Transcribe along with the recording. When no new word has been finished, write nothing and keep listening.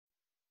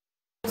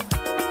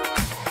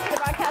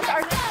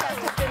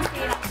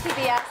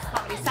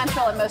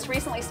Central and most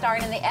recently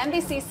starring in the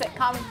NBC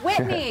sitcom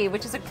Whitney,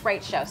 which is a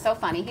great show. So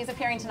funny. He's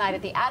appearing tonight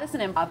at the Addison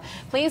Improv.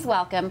 Please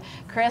welcome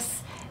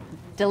Chris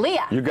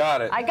D'Elia. You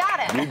got it. I got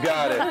it. You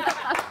got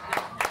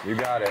it. You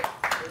got it.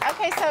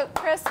 Okay, so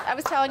Chris, I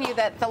was telling you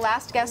that the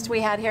last guest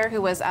we had here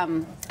who was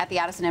at the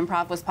Addison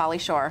Improv was Pauly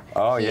Shore.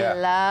 Oh, yeah. He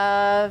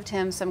loved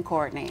him some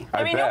Courtney.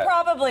 I mean, he'll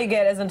probably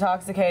get as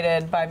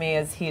intoxicated by me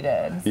as he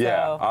did. So.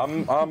 Yeah, I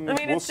mean, we'll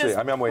it's see. just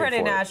I mean, I'm waiting pretty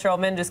for natural.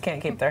 Men just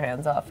can't keep their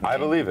hands off me. I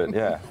believe it,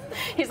 yeah.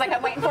 He's like,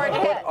 I'm waiting for it to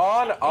hit.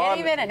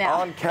 Any minute now.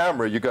 On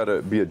camera, you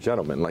gotta be a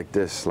gentleman like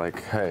this,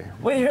 like, hey.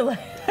 With your leg.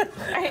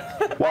 Right.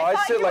 Well,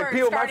 I sit like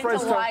people. My starting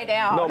friends to lie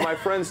down. No, my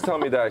friends tell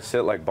me that I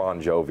sit like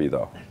Bon Jovi,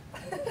 though.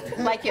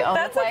 Like you own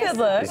That's the a place. good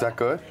look. Is that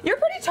good? You're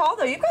pretty tall,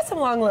 though. You've got some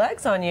long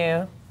legs on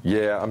you.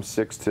 Yeah, I'm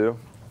 6'2".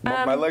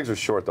 My legs are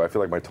short, though. I feel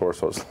like my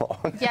torso is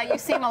long. Yeah, you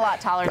seem a lot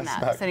taller than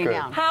that, not sitting good.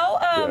 down. How,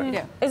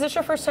 Yeah. is this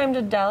your first time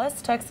to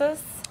Dallas,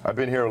 Texas? I've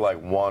been here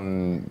like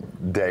one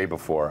day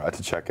before. I had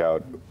to check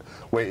out.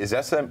 Wait, is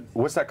SM?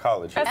 What's that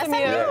college? SMU.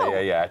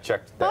 Yeah. I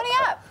checked that. Pony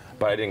up.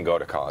 But I didn't go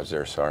to college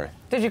there. Sorry.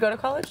 Did you go to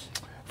college?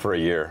 For a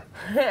year.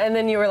 And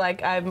then you were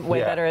like, I'm way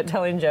Yeah. better at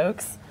telling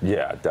jokes.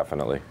 Yeah,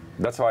 definitely.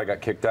 That's how I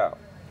got kicked out.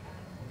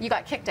 You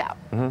got kicked out.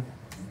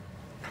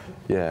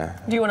 Yeah.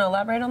 Do you want to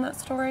elaborate on that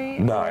story?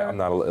 No, or- I'm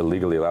not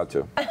illegally allowed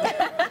to.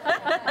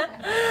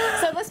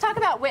 So let's talk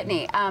about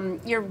Whitney.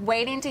 You're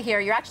waiting to hear.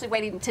 You're actually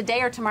waiting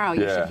today or tomorrow.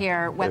 You should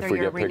hear whether if we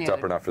you're get picked renewed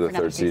up or not for the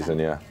another third season.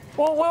 Yeah.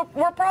 Well,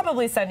 we're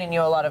probably sending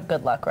you a lot of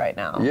good luck right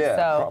now. Yeah.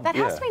 So. That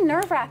has to be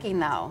nerve-wracking,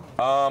 though.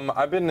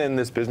 I've been in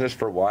this business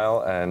for a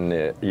while, and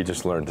you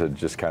just learn to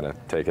just kind of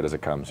take it as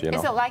it comes. You know.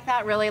 Is it like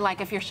that, really?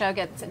 Like if your show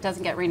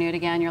doesn't get renewed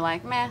again, you're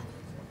like, meh.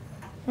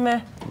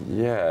 Meh.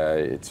 Yeah,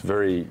 it's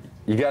very.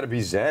 You got to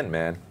be zen,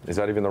 man. Is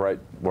that even the right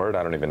word?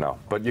 I don't even know.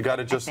 But you got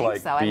to just think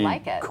so. I be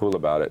like it. cool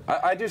about it.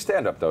 I do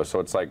stand up though, so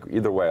it's like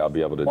either way, I'll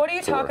be able to. What do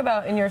you talk tour.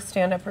 about in your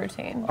stand-up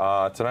routine?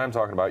 Tonight I'm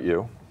talking about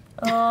you.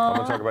 I'm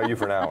gonna talk about you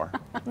for an hour.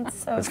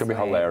 So It's gonna be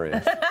sweet.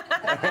 hilarious.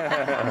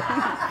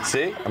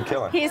 See, I'm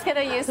killing. He's going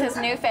to use his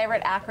new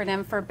favorite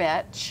acronym for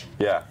bitch.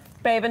 Yeah,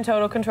 Babe in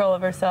total control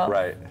of herself.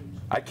 right.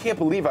 I can't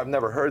believe I've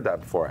never heard that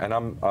before, and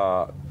I'm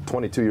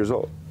 22 years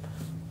old.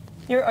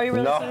 Are you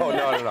really No.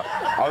 saying that?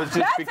 I was just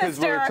That's because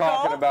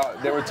hysterical.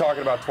 they were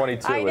talking about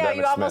 22 I with know, Emmitt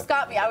you almost Smith.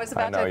 got me. I was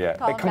about I know, to yeah.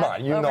 call Hey, him come back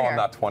on, you over know here. I'm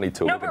not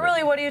 22. No, Look but at me.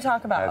 really, what do you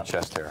talk I about? have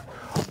chest hair.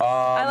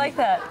 I like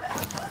that.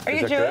 Are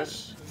you Is that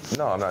Jewish? good?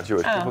 No, I'm not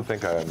Jewish. Oh. People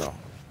think I am. No.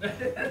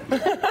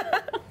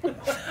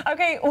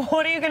 Okay,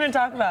 what are you going to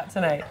talk about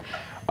tonight?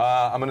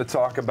 I'm going to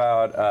talk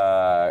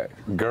about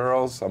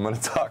girls. I'm going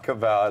to talk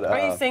about. Are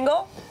you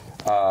single?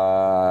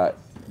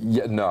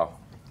 Yeah, no.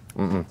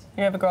 You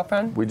have a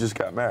girlfriend? We just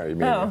got married.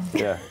 me and you.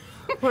 Yeah.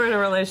 We're in a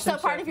relationship.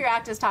 So part of your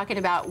act is talking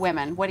about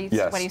women. What do you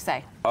Yes. What do you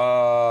say? Give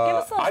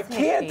us a little I sneak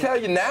can't peek. tell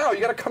you now.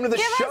 You got to come to the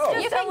Give us show.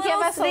 just You can a give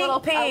little us a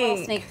little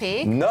sneak sneak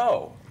peek.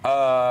 No.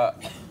 All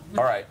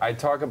right. I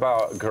talk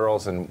about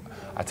girls, and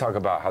I talk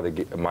about how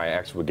my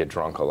ex would get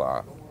drunk a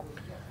lot.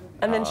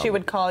 And then she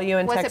would call you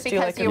and Was it text you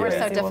because like a you were so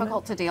crazy woman?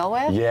 difficult to deal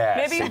with?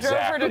 Yes, Maybe you drove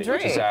her to exactly.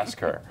 drink. Just ask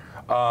her.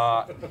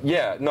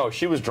 Yeah, no,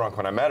 she was drunk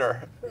when I met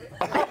her.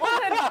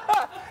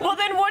 Well,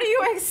 then what do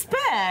you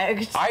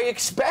expect? I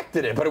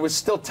expected it, but it was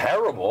still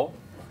terrible.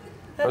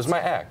 It was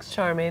my ex.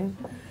 Charming.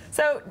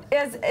 So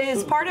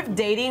is part of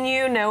dating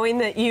you knowing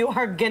that you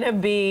are going to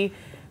be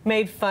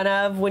made fun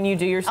of when you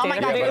do your Oh my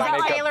stand-up? God, Yeah, you're but I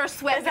like make up- Taylor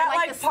Swift. Is that You're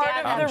like the part of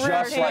stand-up the I'm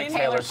just routine? like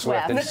Taylor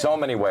Swift in so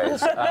many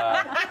ways.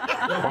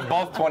 We're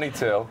both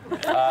 22.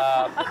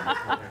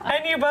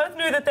 And you both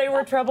knew that they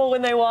were trouble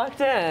when they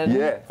walked in.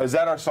 Yeah. Is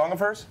that our song of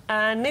hers?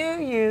 I knew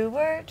you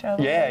were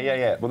trouble.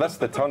 Yeah. Well, that's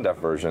the tone deaf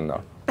version,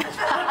 though.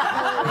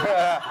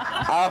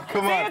 Oh,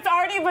 come See, on. it's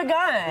already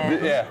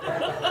begun.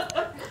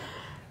 Yeah.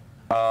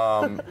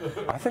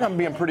 I think I'm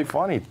being pretty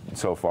funny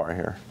so far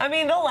here. I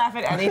mean, they'll laugh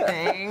at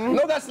anything.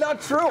 No, that's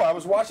not true. I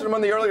was watching them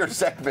on the earlier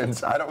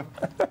segments. I don't.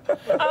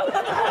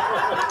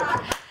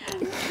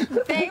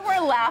 They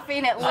were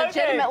laughing at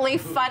legitimately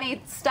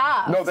funny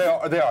stuff. No, they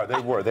are. They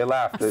were. They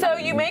laughed. So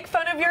you make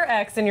fun of your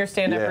ex in your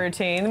stand-up Yeah.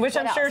 routine, which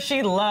What I'm sure else?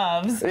 she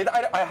loves.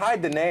 I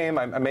hide the name.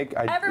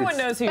 Everyone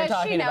knows who you're But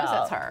talking she knows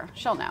about. it's her.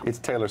 She'll know. It's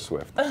Taylor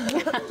Swift.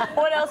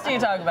 What else do you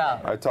talk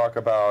about? I talk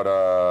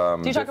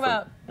about. Do you talk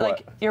about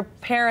like your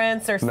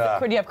parents or Nah.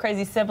 do you have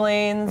crazy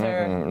siblings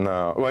or?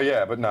 No. Well,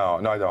 yeah, but no,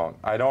 I don't.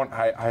 I don't.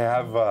 I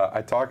have.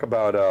 I talk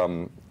about.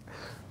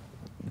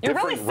 You're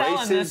really different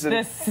selling races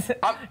this.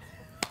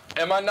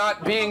 Am I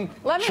not being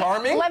Let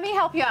charming? me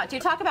help you out. Do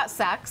you talk about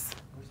sex?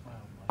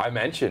 I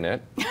mention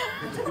it.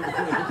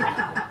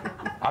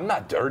 I'm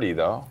not dirty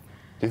though.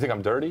 Do you think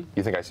I'm dirty?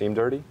 You think I seem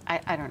dirty? I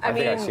don't know. I I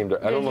think I mean, seem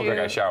dirty. I don't did look like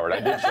you- I showered. I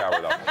did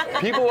shower though.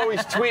 People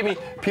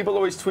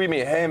always tweet me,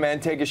 hey man,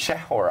 take a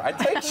shower. I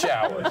take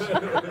showers.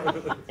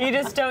 You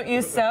just don't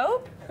use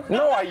soap?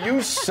 No, I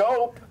use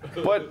soap,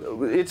 but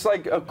it's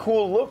like a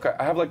cool look.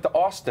 I have like the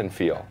Austin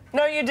feel.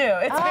 No, you do.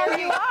 It's Oh,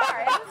 very. you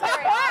are. It's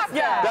very awesome.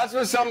 Yeah. That's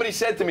what somebody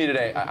said to me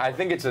today. I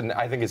think it's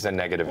a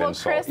negative Well,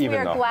 insult. Chris, we even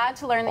are though glad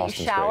to learn that Austin's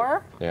you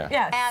shower. great. Yeah.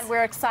 Yes. And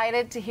we're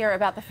excited to hear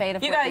about the fate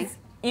of You Whitney. guys,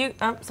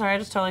 I'm sorry, I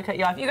just totally cut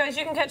you off. You guys,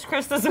 you can catch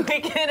Chris this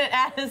weekend at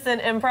Addison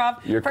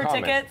Improv. You're For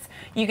coming. tickets,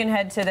 you can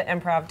head to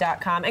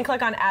theimprov.com and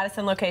click on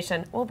Addison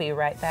location. We'll be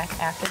right back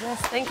after this.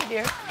 Thank you,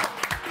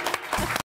 dear.